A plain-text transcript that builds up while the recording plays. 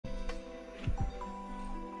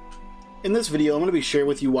In this video, I'm going to be sharing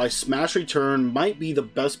with you why smash return might be the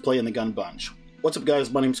best play in the gun bunch. What's up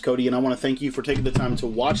guys, my name's Cody and I want to thank you for taking the time to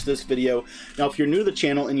watch this video. Now if you're new to the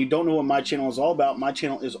channel and you don't know what my channel is all about, my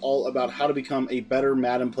channel is all about how to become a better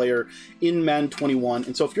Madden player in Madden 21.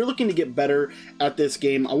 And so if you're looking to get better at this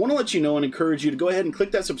game, I want to let you know and encourage you to go ahead and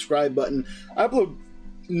click that subscribe button. I upload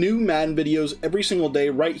new Madden videos every single day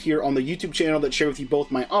right here on the YouTube channel that share with you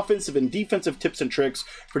both my offensive and defensive tips and tricks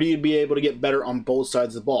for you to be able to get better on both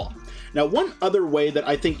sides of the ball. Now, one other way that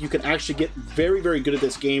I think you can actually get very, very good at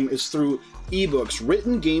this game is through ebooks,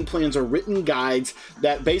 written game plans or written guides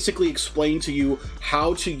that basically explain to you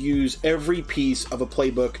how to use every piece of a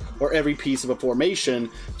playbook or every piece of a formation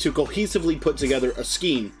to cohesively put together a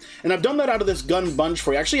scheme. And I've done that out of this gun bunch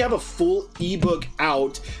for you. I actually have a full ebook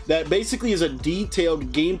out that basically is a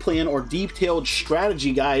detailed game plan or detailed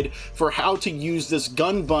strategy guide for how to use this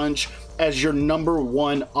gun bunch as your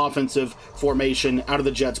 #1 offensive formation out of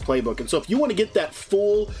the Jets playbook. And so if you want to get that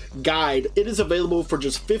full guide, it is available for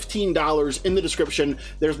just $15 in the description.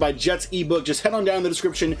 There's my Jets ebook. Just head on down in the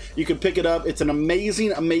description. You can pick it up. It's an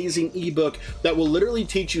amazing, amazing ebook that will literally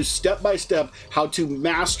teach you step by step how to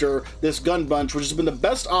master this gun bunch, which has been the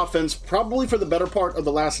best offense probably for the better part of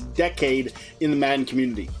the last decade in the Madden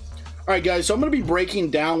community. Alright guys, so I'm going to be breaking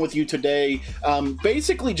down with you today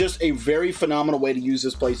basically just a very phenomenal way to use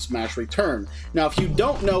this play, smash return. Now if you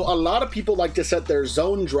don't know, a lot of people like to set their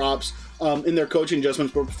zone drops in their coaching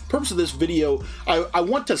adjustments, but for the purpose of this video, I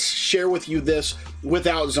want to share with you this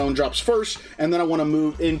without zone drops first, and then I want to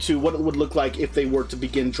move into what it would look like if they were to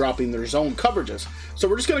begin dropping their zone coverages. So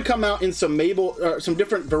we're just going to come out in some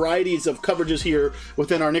different varieties of coverages here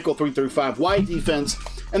within our nickel 3-5 wide defense,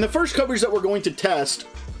 and the first coverage that we're going to test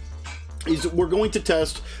is we're going to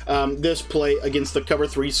test this play against the cover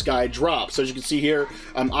 3 sky drop. So as you can see here,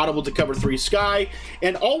 I'm audible to cover 3 sky,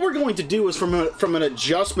 and all we're going to do is from an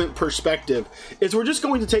adjustment perspective is we're just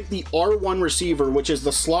going to take the R1 receiver, which is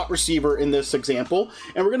the slot receiver in this example,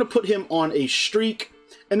 and we're going to put him on a streak.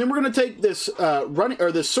 And then we're going to take this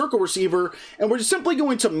this circle receiver, and we're just simply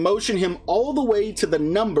going to motion him all the way to the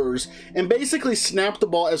numbers and basically snap the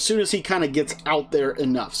ball as soon as he kind of gets out there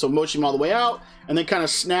enough. So motion him all the way out and then kind of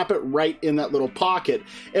snap it right in that little pocket.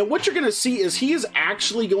 And what you're going to see is he is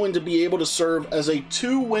actually going to be able to serve as a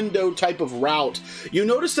 2-window type of route. You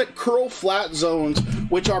notice that curl flat zones,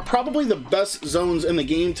 which are probably the best zones in the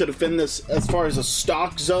game to defend this as far as a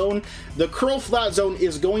stock zone, the curl flat zone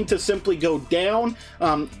is going to simply go down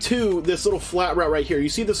to this little flat route right here. You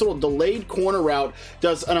see this little delayed corner route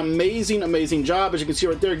does an amazing, amazing job. As you can see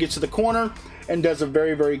right there, it gets to the corner and does a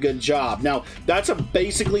very, very good job. Now, that's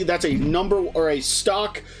a number or a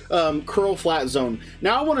stock curl flat zone.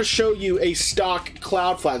 Now I want to show you a stock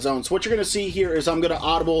cloud flat zone. So what you're going to see here is I'm going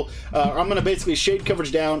to basically shade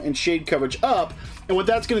coverage down and shade coverage up. And what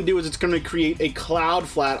that's going to do is it's going to create a cloud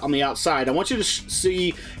flat on the outside. I want you to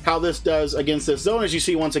see how this does against this zone. As you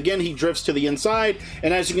see, once again, he drifts to the inside.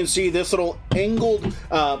 And as you can see, this little angled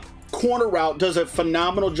corner route does a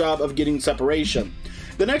phenomenal job of getting separation.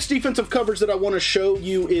 The next defensive coverage that I want to show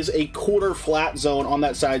you is a quarter flat zone on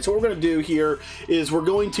that side. So what we're going to do here is we're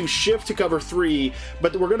going to shift to cover 3,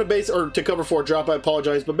 but we're going to or to cover 4 drop, I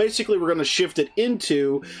apologize, but basically we're going to shift it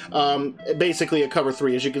into basically a cover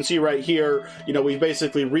 3. As you can see right here, you know, we've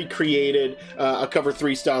basically recreated a cover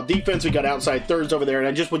 3 style defense. We got outside thirds over there, and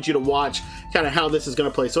I just want you to watch kind of how this is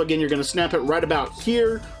going to play. So again, you're going to snap it right about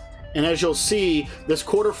here. And as you'll see, this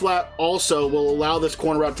quarter flat also will allow this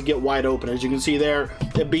corner route to get wide open. As you can see there,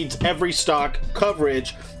 it beats every stock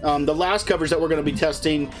coverage. The last coverage that we're going to be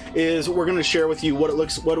testing is we're going to share with you what it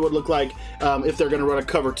would look like if they're going to run a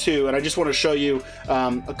cover 2. And I just want to show you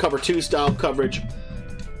a cover 2 style coverage.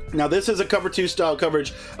 Now this is a cover 2 style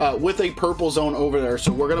coverage with a purple zone over there.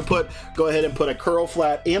 So we're going to go ahead and put a curl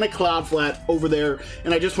flat and a cloud flat over there.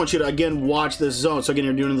 And I just want you to, again, watch this zone. So again,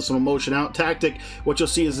 you're doing this little motion out tactic. What you'll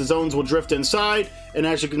see is the zones will drift inside. And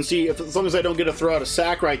as you can see, as long as I don't get to throw out a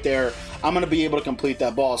sack right there, I'm going to be able to complete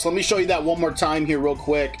that ball. So let me show you that one more time here real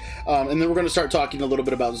quick. And then we're going to start talking a little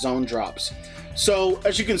bit about zone drops. So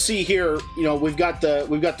as you can see here, you know, we've got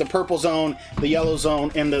the purple zone, the yellow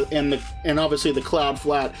zone, and obviously the cloud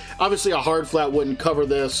flat. Obviously a hard flat wouldn't cover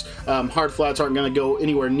this. Hard flats aren't going to go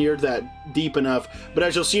anywhere near that deep enough. But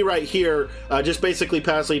as you'll see right here, just basically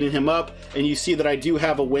pass leading him up, and you see that I do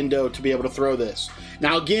have a window to be able to throw this.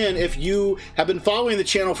 Now again, if you have been following the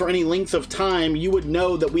channel for any length of time, you would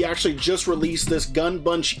know that we actually just released this gun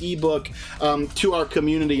bunch ebook to our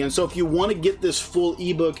community. And so if you want to get this full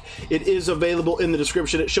ebook, it is available in the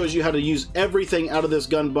description. It shows you how to use everything out of this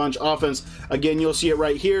gun bunch offense. Again, you'll see it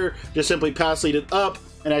right here. Just simply pass lead it up,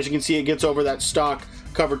 and as you can see, it gets over that stock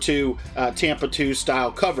cover 2 Tampa 2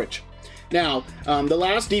 style coverage. Now, the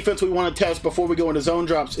last defense we want to test before we go into zone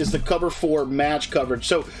drops is the cover 4 match coverage.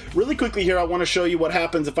 So really quickly here, I want to show you what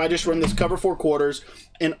happens if I just run this cover 4 quarters,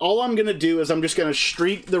 and all I'm going to do is I'm just going to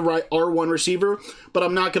streak the right R1 receiver, but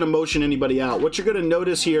I'm not going to motion anybody out. What you're going to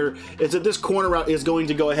notice here is that this corner route is going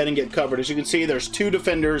to go ahead and get covered. As you can see, there's 2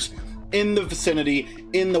 defenders in the vicinity,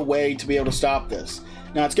 in the way to be able to stop this.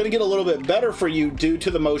 Now, it's going to get a little bit better for you due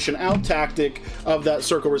to the motion out tactic of that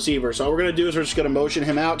circle receiver. So all we're going to do is we're just going to motion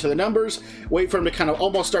him out to the numbers, wait for him to kind of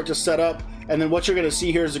almost start to set up, and then what you're going to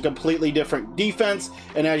see here is a completely different defense.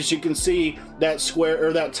 And as you can see, that square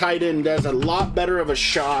or that tight end does a lot better of a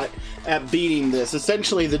shot at beating this.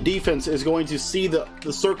 Essentially, the defense is going to see the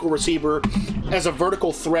circle receiver as a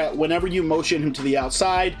vertical threat whenever you motion him to the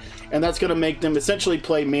outside, and that's going to make them essentially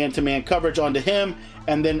play man-to-man coverage onto him,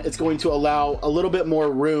 and then it's going to allow a little bit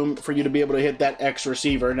more room for you to be able to hit that X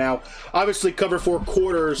receiver. Now, obviously, cover 4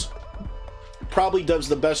 quarters probably does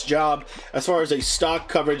the best job as far as a stock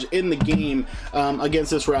coverage in the game against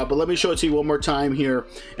this route, but let me show it to you one more time here.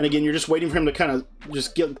 And again, you're just waiting for him to kind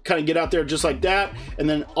of get out there just like that, and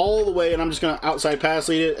then all the way, and I'm just going to outside pass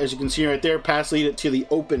lead it, as you can see right there, pass lead it to the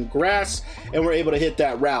open grass, and we're able to hit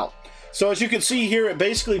that route. So as you can see here, it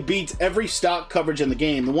basically beats every stock coverage in the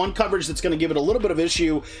game. The one coverage that's going to give it a little bit of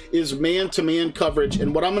issue is man-to-man coverage.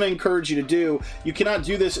 And what I'm going to encourage you to do, you cannot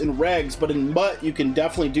do this in regs, but in MUT, you can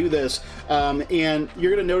definitely do this. And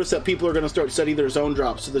you're going to notice that people are going to start setting their zone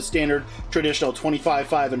drops to the standard traditional 25,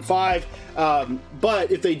 5, and 5.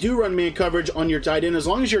 But if they do run man coverage on your tight end, as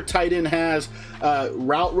long as your tight end has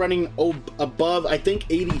route running above, I think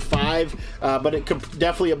 85, but it could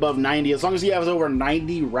definitely above 90. As long as he has over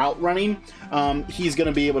 90 route running, he's going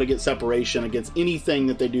to be able to get separation against anything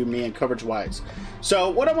that they do man coverage wise. So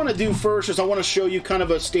what I want to do first is I want to show you kind of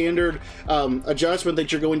a standard adjustment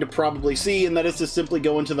that you're going to probably see, and that is to simply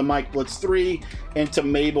go into the Mike Blitz 3 and to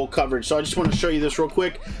Mabel coverage. So I just want to show you this real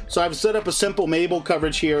quick. So I've set up a simple Mabel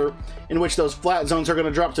coverage here in which those flat zones are going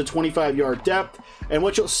to drop to 25-yard depth. And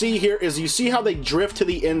what you'll see here is you see how they drift to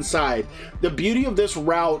the inside. The beauty of this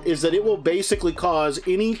route is that it will basically cause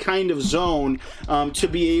any kind of zone to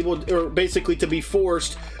be able, or basically to be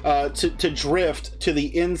forced to drift to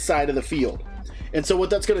the inside of the field. And so what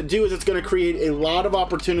that's going to do is it's going to create a lot of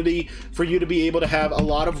opportunity for you to be able to have a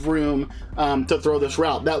lot of room to throw this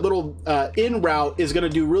route. That little in route is going to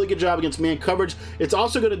do a really good job against man coverage. It's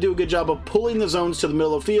also going to do a good job of pulling the zones to the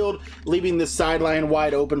middle of the field, leaving this sideline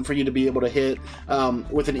wide open for you to be able to hit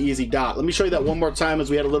with an easy dot. Let me show you that one more time, as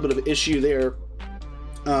we had a little bit of issue there.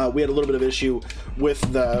 We had a little bit of issue with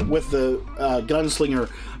the gunslinger.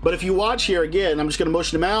 But if you watch here again, I'm just going to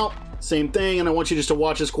motion him out. Same thing, and I want you just to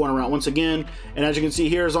watch this corner route once again. And as you can see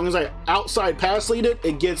here, as long as I outside pass lead it,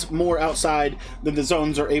 it gets more outside than the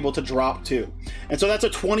zones are able to drop to. And so that's a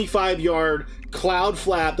 25-yard cloud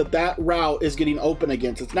flap that route is getting open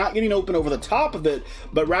against. It's not getting open over the top of it,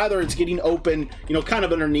 but rather it's getting open, you know, kind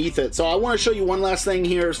of underneath it. So I want to show you one last thing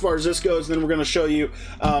here as far as this goes, and then we're going to show you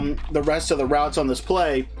the rest of the routes on this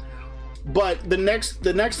play. But the next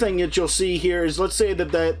thing that you'll see here is, let's say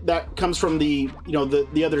that comes from the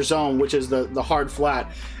other zone, which is the hard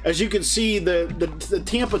flat. As you can see, the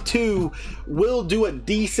Tampa 2 will do a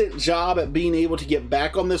decent job at being able to get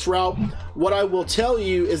back on this route. What I will tell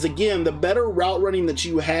you is, again, the better route running that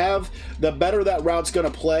you have, the better that route's going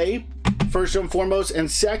to play, first and foremost,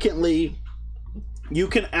 and secondly, you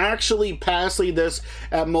can actually pass lead this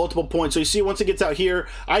at multiple points. So you see, once it gets out here,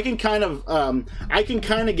 I can kind of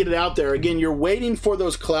get it out there. Again, you're waiting for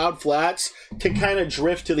those cloud flats to kind of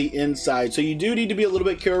drift to the inside. So you do need to be a little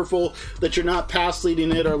bit careful that you're not pass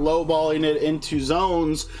leading it or low balling it into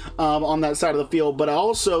zones on that side of the field. But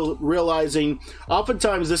also realizing,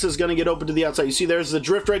 oftentimes this is going to get open to the outside. You see, there's the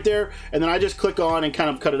drift right there, and then I just click on and kind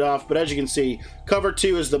of cut it off. But as you can see, cover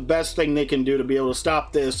 2 is the best thing they can do to be able to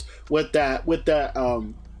stop this with that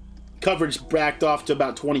coverage backed off to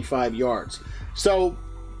about 25 yards. So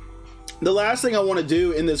the last thing I want to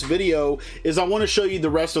do in this video is I want to show you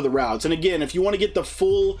the rest of the routes. And again, if you want to get the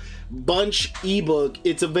full bunch ebook,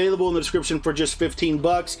 it's available in the description for just 15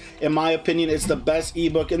 bucks. In my opinion, it's the best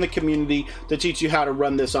ebook in the community to teach you how to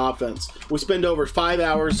run this offense. We spend over 5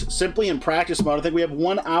 hours simply in practice mode. I think we have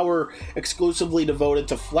 1 hour exclusively devoted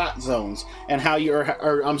to flat zones and how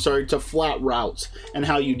to flat routes and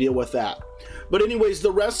how you deal with that. But anyways,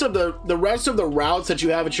 the rest of the routes that you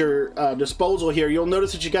have at your disposal here, you'll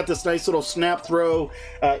notice that you got this nice little snap throw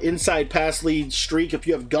inside pass lead streak. If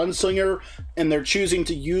you have gunslinger and they're choosing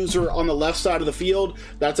to use her on the left side of the field,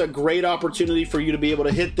 that's a great opportunity for you to be able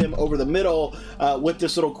to hit them over the middle with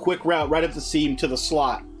this little quick route right up the seam to the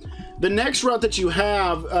slot. The next route that you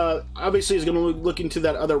have, obviously, is going to look into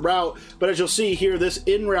that other route, but as you'll see here, this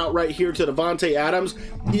in route right here to Devontae Adams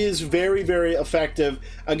is very, very effective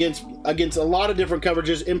against a lot of different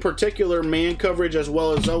coverages, in particular man coverage as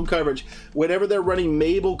well as zone coverage. Whenever they're running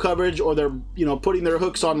Mabel coverage, or they're, you know, putting their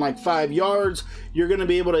hooks on like 5 yards, you're going to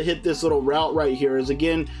be able to hit this little route right here. As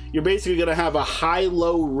again, you're basically going to have a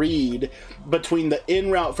high-low read between the in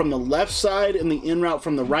route from the left side and the in route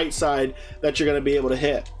from the right side that you're going to be able to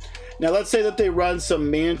hit. Now, let's say that they run some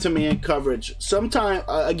man-to-man coverage. Sometime,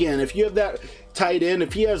 again, if you have that tight end,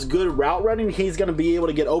 if he has good route running, he's going to be able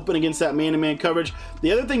to get open against that man-to-man coverage. The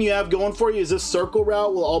other thing you have going for you is this circle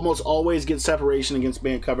route will almost always get separation against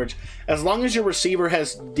man coverage. As long as your receiver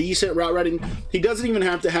has decent route running, he doesn't even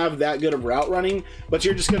have to have that good of route running, but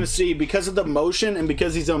you're just going to see, because of the motion and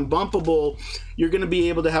because he's unbumpable, you're going to be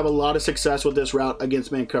able to have a lot of success with this route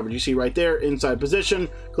against man coverage. You see right there, inside position,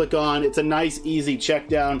 click on. It's a nice, easy check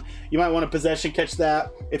down. You might want to possession catch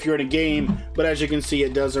that if you're in a game, but as you can see,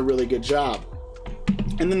 it does a really good job.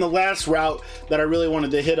 And then the last route that I really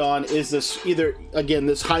wanted to hit on is this, again,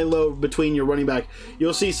 this high-low between your running back.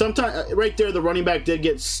 You'll see sometime right there, the running back did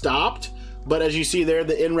get stopped, but as you see there,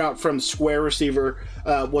 the in route from square receiver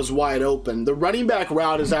was wide open. The running back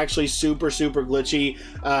route is actually super, super glitchy.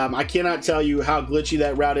 I cannot tell you how glitchy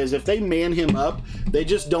that route is. If they man him up, they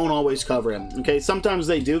just don't always cover him. Okay, sometimes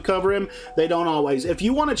they do cover him, they don't always. If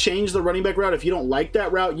you want to change the running back route, if you don't like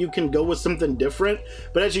that route, you can go with something different.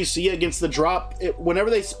 But as you see against the drop,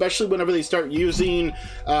 especially whenever they start using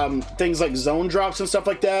things like zone drops and stuff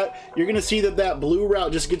like that, you're going to see that that blue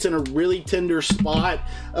route just gets in a really tender spot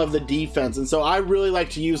of the defense. And so I really like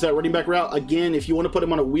to use that running back route. Again, if you want to put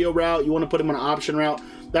him on a wheel route, you want to put him on an option route,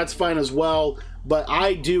 that's fine as well. But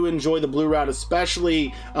I do enjoy the blue route,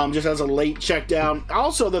 especially just as a late check down.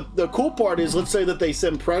 Also, the cool part is, let's say that they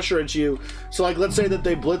send pressure at you. So like, let's say that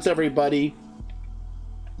they blitz everybody.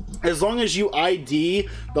 As long as you ID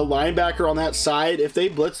the linebacker on that side, if they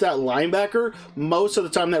blitz that linebacker, most of the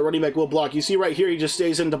time that running back will block. You see right here, he just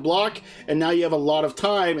stays into block, and now you have a lot of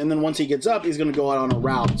time, and then once he gets up, he's going to go out on a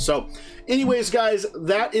route. So anyways, guys,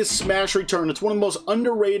 that is smash return. It's one of the most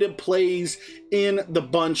underrated plays in the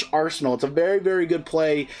bunch arsenal. It's a very, very good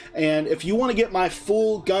play, and if you want to get my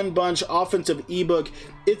full gun bunch offensive ebook,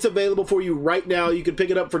 it's available for you right now. You can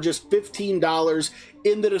pick it up for just $15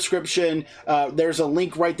 in the description. There's a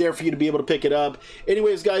link right there for you to be able to pick it up.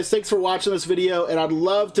 Anyways, guys, thanks for watching this video, and I'd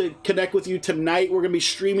love to connect with you tonight. We're going to be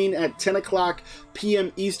streaming at 10 o'clock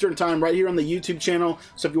p.m. Eastern time right here on the YouTube channel.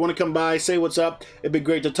 So if you want to come by, say what's up, it'd be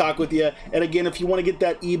great to talk with you. And again, if you want to get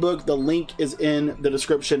that ebook, the link is in the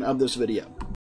description of this video.